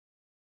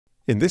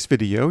In this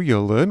video,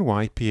 you'll learn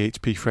why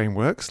PHP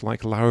frameworks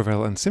like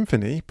Laravel and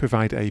Symfony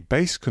provide a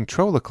base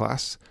controller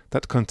class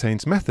that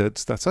contains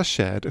methods that are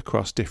shared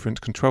across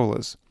different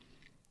controllers.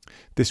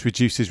 This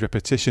reduces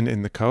repetition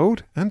in the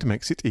code and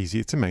makes it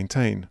easier to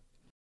maintain.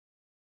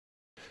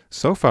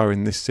 So far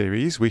in this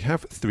series, we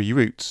have three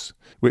routes,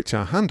 which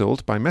are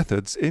handled by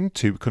methods in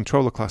two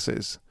controller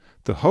classes,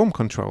 the home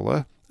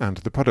controller and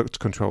the product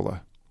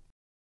controller.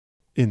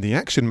 In the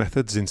action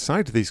methods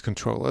inside these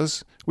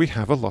controllers, we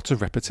have a lot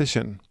of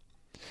repetition.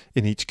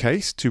 In each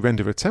case, to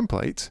render a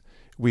template,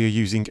 we are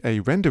using a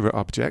renderer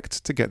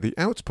object to get the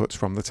output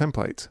from the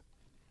template.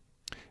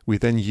 We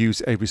then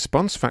use a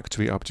response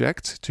factory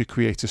object to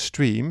create a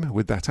stream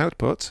with that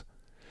output,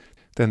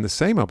 then the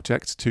same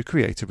object to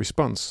create a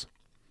response.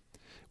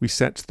 We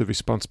set the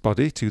response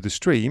body to the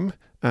stream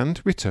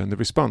and return the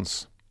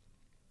response.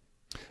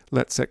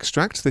 Let's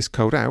extract this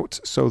code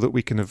out so that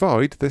we can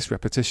avoid this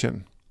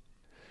repetition.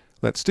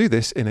 Let's do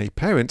this in a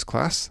parent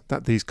class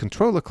that these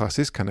controller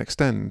classes can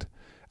extend,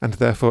 and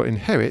therefore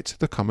inherit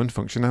the common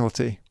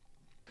functionality.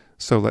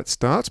 So let's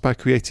start by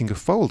creating a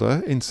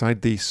folder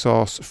inside the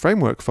source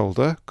framework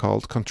folder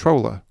called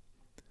controller,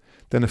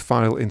 then a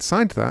file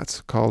inside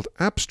that called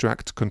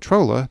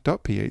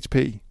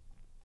abstractcontroller.php.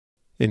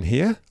 In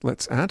here,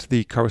 let's add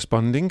the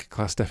corresponding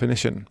class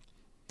definition.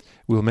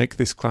 We'll make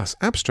this class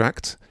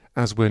abstract,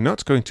 as we're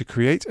not going to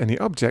create any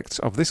objects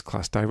of this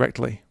class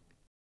directly.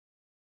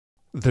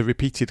 The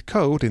repeated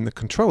code in the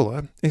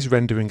controller is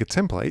rendering a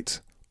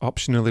template,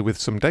 optionally with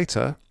some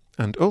data,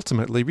 and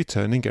ultimately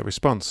returning a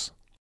response.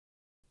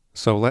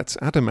 So let's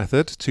add a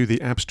method to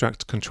the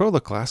abstract controller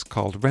class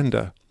called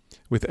render,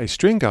 with a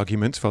string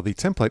argument for the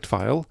template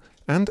file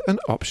and an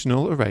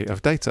optional array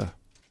of data.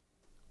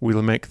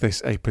 We'll make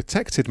this a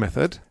protected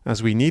method,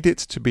 as we need it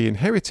to be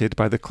inherited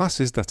by the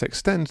classes that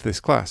extend this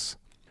class,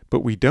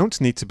 but we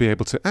don't need to be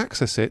able to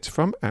access it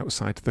from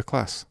outside the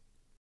class.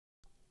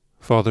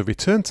 For the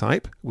return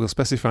type, we'll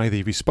specify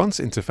the response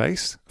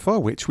interface, for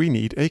which we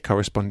need a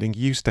corresponding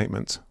use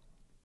statement.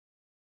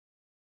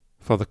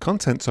 For the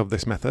contents of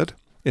this method,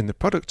 in the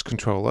product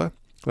controller,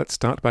 let's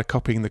start by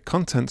copying the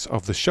contents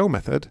of the show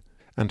method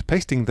and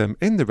pasting them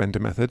in the render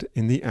method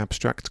in the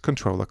abstract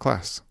controller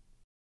class.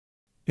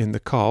 In the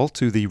call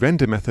to the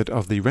render method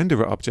of the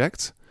renderer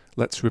object,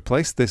 let's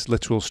replace this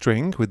literal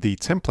string with the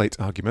template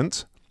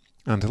argument,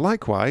 and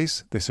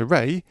likewise this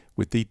array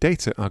with the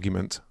data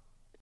argument.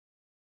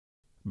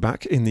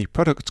 Back in the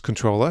product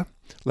controller,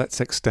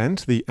 let's extend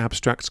the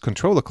abstract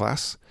controller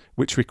class,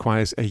 which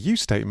requires a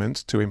use statement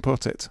to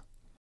import it.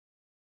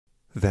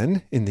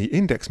 Then, in the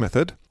index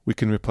method, we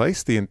can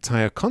replace the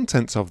entire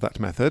contents of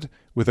that method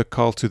with a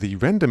call to the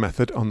render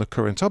method on the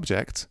current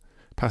object,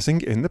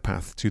 passing in the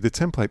path to the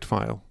template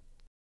file.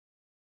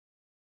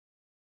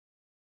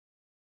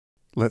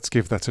 Let's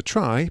give that a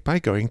try by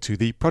going to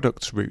the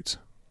products route.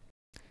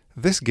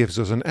 This gives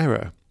us an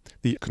error.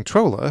 The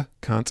controller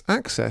can't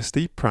access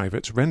the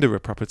private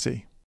renderer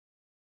property.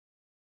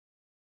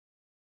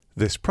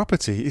 This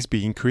property is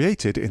being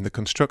created in the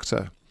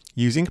constructor,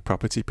 using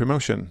property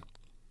promotion.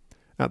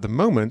 At the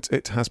moment,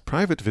 it has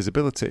private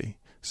visibility,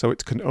 so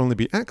it can only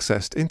be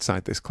accessed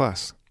inside this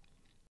class.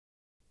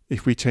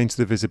 If we change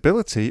the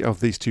visibility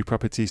of these two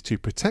properties to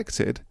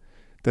protected,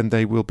 then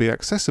they will be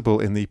accessible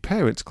in the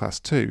parent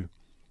class too.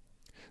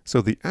 So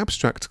the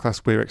abstract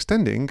class we're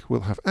extending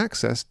will have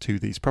access to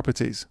these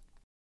properties.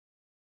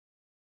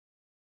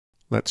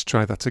 Let's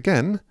try that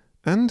again,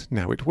 and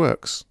now it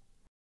works.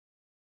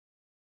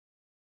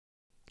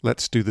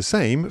 Let's do the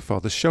same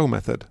for the show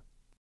method.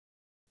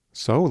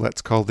 So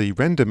let's call the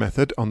render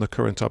method on the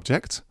current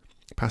object,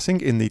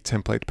 passing in the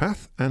template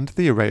path and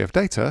the array of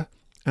data,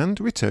 and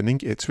returning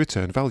its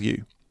return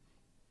value.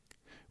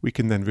 We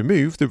can then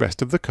remove the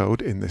rest of the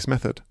code in this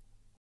method.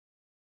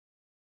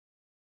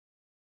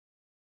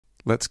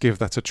 Let's give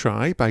that a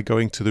try by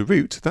going to the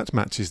route that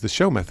matches the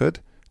show method,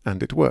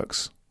 and it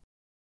works.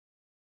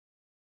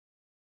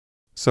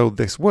 So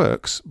this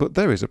works, but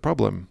there is a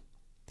problem.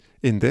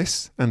 In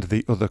this and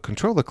the other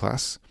controller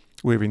class,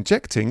 we're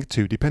injecting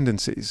two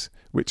dependencies,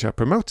 which are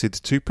promoted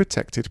to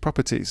protected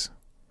properties.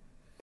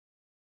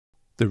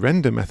 The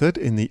render method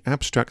in the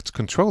abstract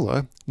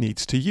controller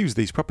needs to use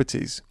these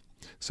properties,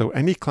 so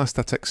any class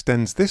that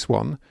extends this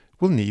one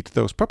will need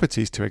those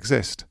properties to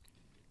exist.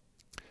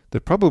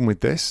 The problem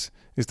with this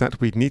is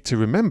that we'd need to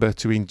remember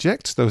to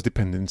inject those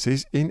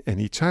dependencies in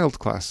any child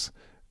class,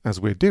 as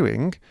we're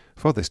doing,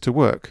 for this to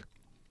work.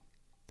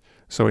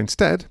 So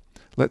instead,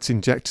 let's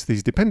inject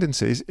these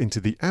dependencies into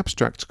the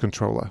abstract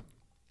controller.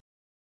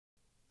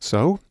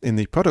 So, in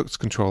the product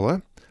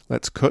controller,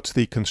 let's cut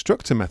the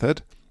constructor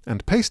method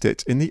and paste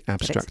it in the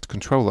abstract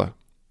controller.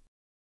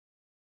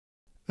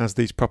 As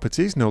these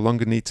properties no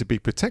longer need to be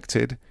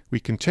protected, we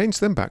can change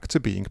them back to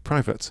being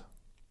private.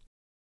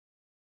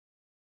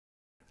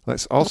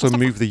 Let's also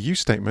move the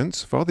use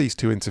statements for these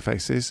two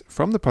interfaces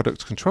from the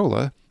product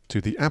controller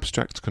to the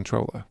abstract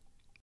controller.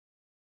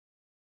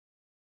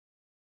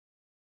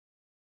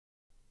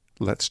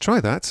 Let's try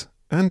that,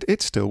 and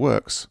it still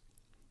works.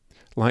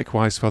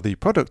 Likewise for the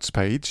products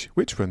page,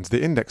 which runs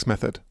the index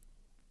method.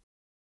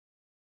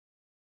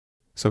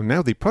 So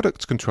now the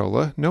product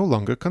controller no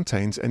longer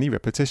contains any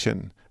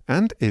repetition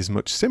and is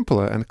much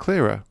simpler and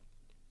clearer.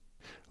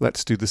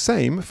 Let's do the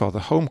same for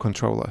the home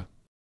controller.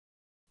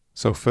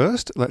 So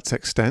first, let's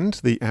extend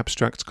the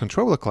abstract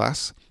controller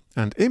class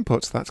and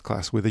import that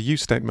class with a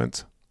use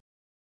statement.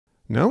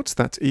 Note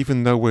that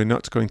even though we're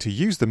not going to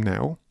use them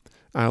now,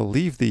 I'll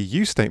leave the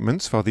use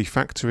statements for the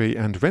factory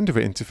and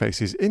renderer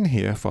interfaces in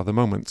here for the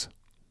moment.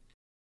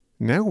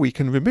 Now we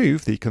can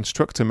remove the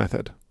constructor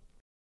method.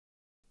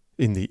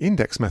 In the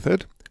index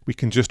method, we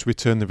can just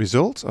return the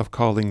result of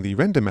calling the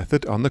render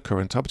method on the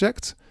current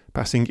object,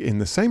 passing in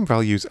the same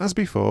values as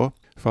before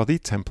for the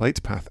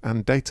template path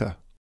and data.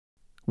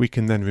 We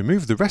can then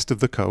remove the rest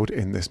of the code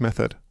in this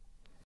method.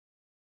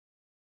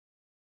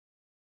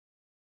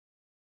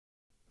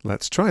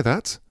 Let's try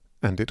that,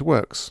 and it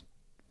works.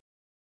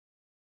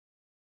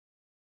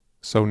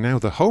 So now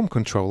the home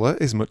controller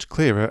is much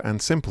clearer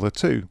and simpler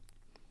too.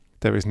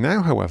 There is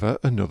now, however,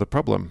 another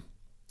problem.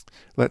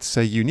 Let's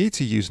say you need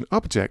to use an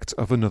object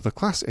of another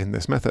class in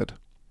this method.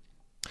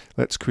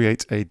 Let's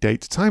create a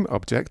datetime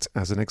object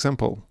as an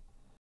example.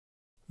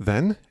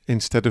 Then,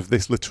 instead of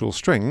this literal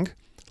string,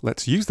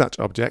 let's use that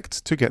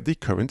object to get the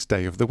current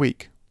day of the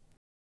week.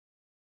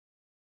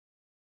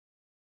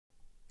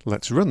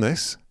 Let's run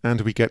this,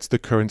 and we get the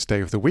current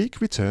day of the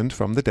week returned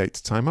from the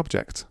datetime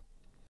object.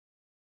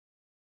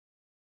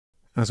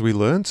 As we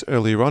learnt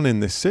earlier on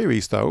in this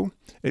series though,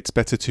 it's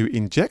better to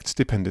inject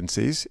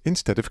dependencies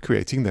instead of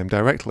creating them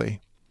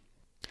directly.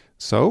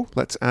 So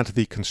let's add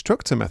the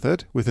constructor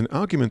method with an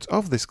argument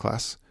of this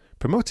class,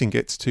 promoting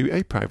it to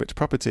a private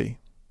property.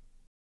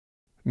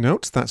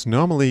 Note that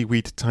normally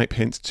we'd type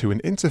hint to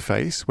an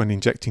interface when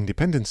injecting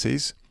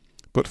dependencies,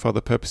 but for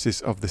the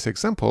purposes of this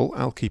example,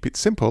 I'll keep it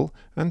simple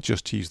and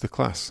just use the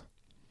class.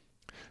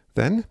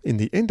 Then, in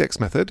the index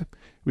method,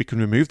 we can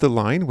remove the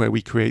line where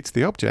we create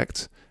the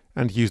object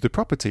and use the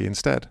property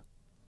instead.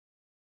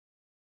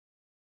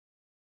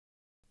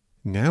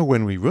 Now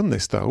when we run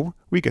this though,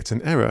 we get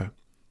an error.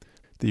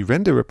 The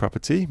renderer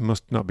property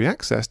must not be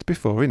accessed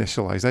before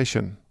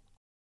initialization.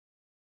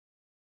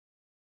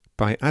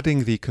 By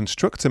adding the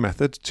constructor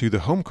method to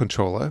the home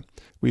controller,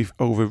 we've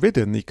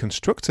overridden the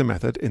constructor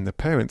method in the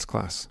parent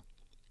class.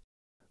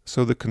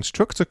 So the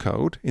constructor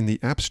code in the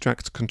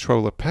abstract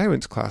controller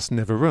parent class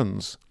never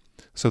runs.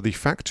 So the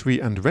factory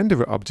and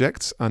renderer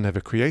objects are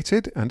never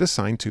created and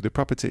assigned to the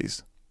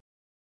properties.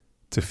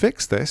 To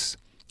fix this,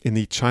 in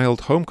the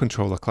child home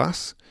controller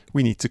class,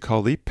 we need to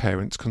call the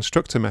parent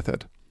constructor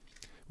method.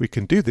 We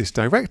can do this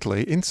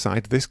directly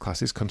inside this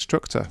class's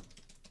constructor.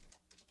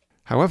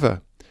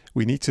 However,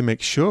 we need to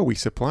make sure we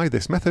supply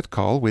this method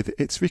call with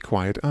its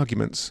required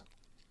arguments.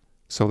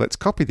 So let's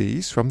copy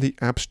these from the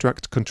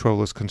abstract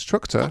controller's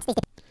constructor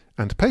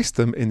and paste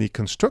them in the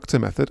constructor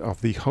method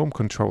of the home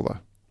controller.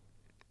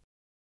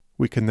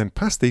 We can then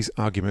pass these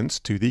arguments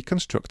to the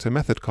constructor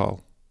method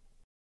call.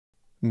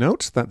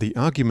 Note that the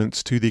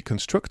arguments to the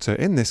constructor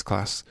in this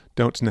class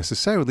don't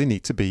necessarily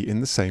need to be in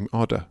the same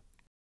order.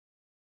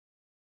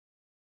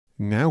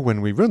 Now when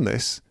we run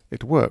this,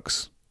 it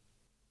works.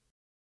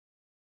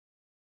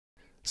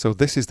 So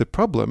this is the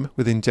problem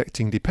with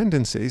injecting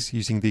dependencies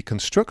using the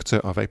constructor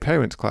of a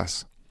parent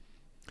class.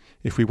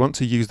 If we want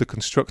to use the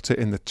constructor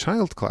in the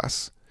child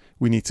class,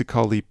 we need to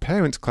call the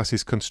parent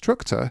class's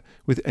constructor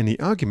with any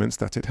arguments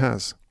that it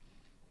has.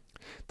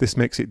 This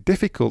makes it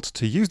difficult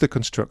to use the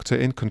constructor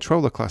in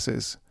controller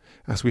classes,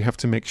 as we have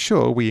to make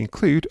sure we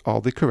include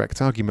all the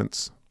correct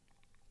arguments.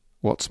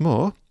 What's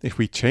more, if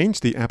we change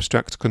the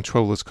abstract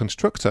controller's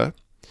constructor,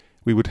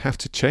 we would have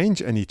to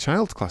change any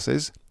child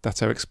classes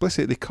that are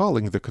explicitly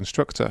calling the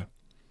constructor.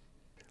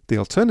 The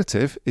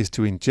alternative is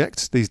to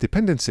inject these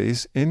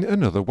dependencies in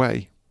another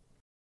way.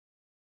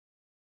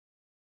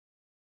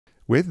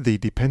 With the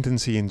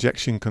dependency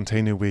injection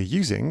container we're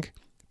using,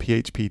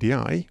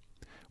 PHP,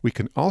 we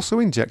can also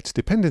inject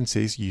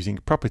dependencies using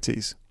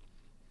properties.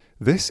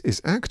 This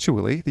is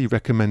actually the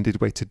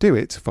recommended way to do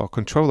it for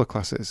controller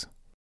classes.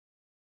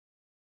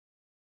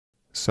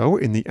 So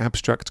in the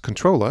abstract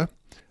controller,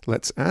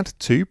 let's add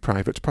two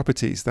private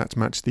properties that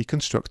match the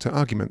constructor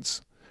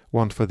arguments,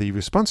 one for the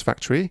response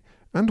factory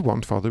and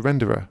one for the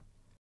renderer.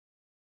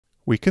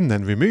 We can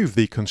then remove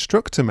the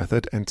constructor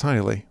method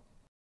entirely.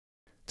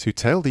 To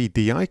tell the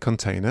DI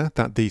container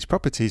that these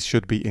properties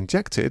should be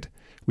injected,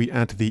 we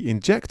add the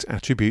inject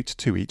attribute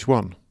to each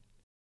one.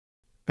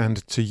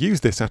 And to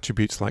use this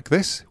attribute like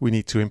this, we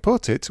need to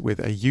import it with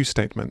a use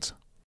statement.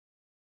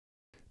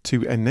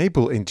 To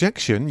enable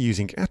injection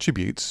using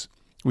attributes,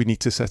 we need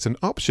to set an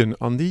option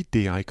on the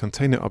DI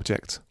container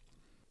object.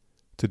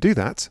 To do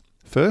that,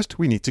 first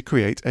we need to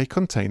create a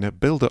container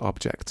builder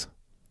object.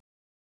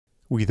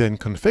 We then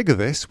configure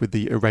this with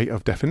the array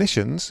of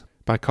definitions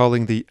by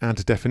calling the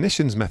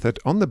addDefinitions method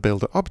on the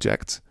builder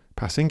object,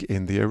 passing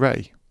in the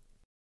array.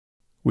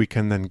 We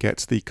can then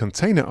get the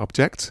container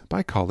object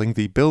by calling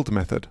the build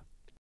method.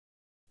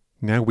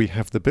 Now we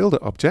have the builder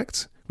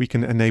object, we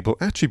can enable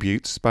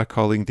attributes by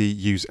calling the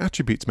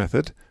useAttributes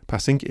method,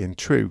 passing in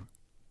true.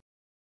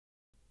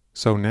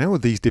 So now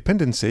these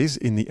dependencies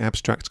in the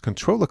abstract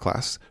controller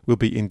class will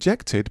be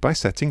injected by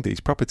setting these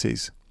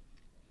properties.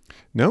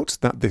 Note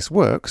that this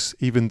works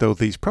even though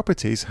these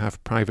properties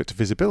have private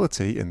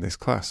visibility in this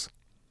class.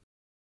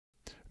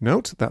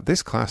 Note that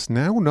this class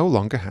now no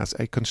longer has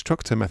a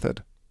constructor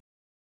method.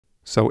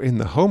 So in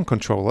the home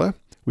controller,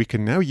 we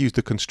can now use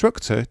the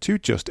constructor to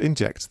just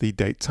inject the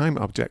datetime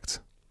object.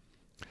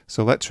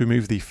 So let's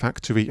remove the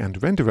factory and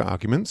renderer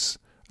arguments,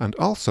 and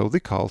also the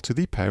call to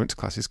the parent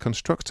class's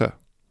constructor.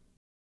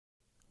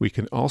 We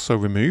can also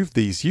remove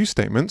these use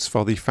statements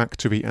for the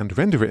factory and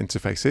renderer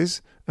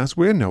interfaces, as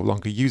we're no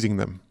longer using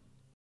them.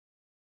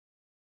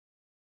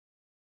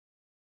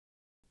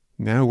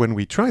 Now when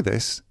we try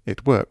this,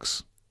 it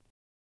works.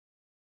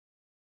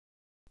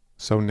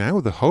 So now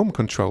the home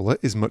controller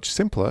is much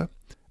simpler,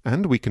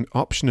 and we can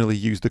optionally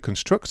use the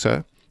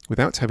constructor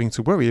without having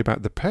to worry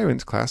about the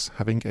parent class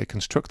having a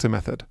constructor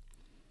method.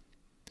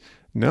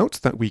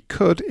 Note that we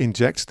could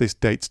inject this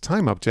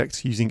datetime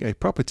object using a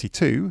property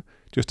too,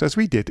 just as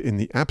we did in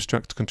the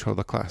abstract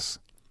controller class.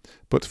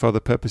 But for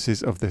the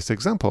purposes of this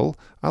example,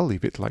 I'll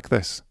leave it like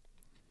this.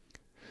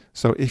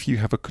 So if you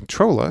have a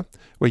controller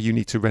where you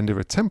need to render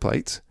a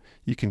template,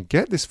 you can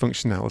get this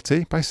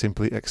functionality by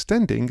simply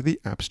extending the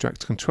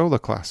abstract controller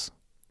class.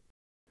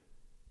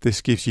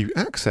 This gives you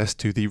access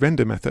to the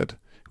render method,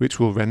 which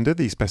will render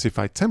the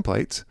specified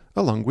template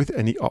along with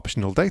any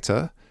optional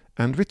data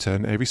and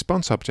return a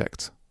response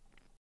object.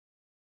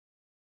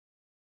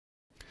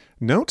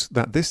 Note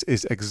that this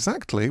is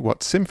exactly what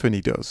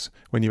Symfony does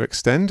when you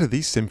extend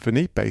the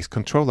Symfony base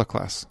controller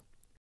class.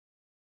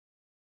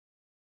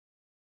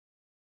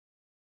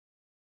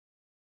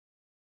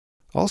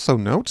 Also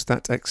note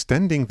that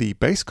extending the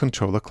base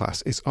controller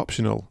class is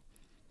optional.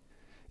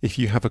 If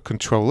you have a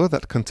controller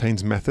that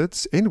contains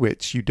methods in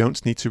which you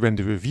don't need to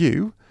render a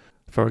view,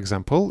 for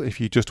example, if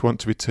you just want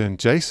to return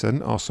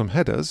JSON or some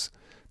headers,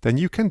 then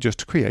you can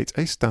just create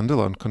a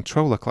standalone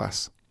controller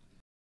class.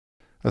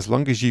 As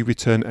long as you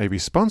return a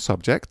response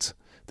object,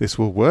 this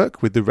will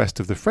work with the rest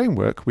of the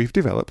framework we've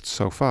developed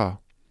so far.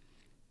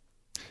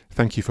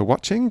 Thank you for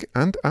watching,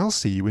 and I'll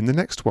see you in the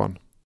next one.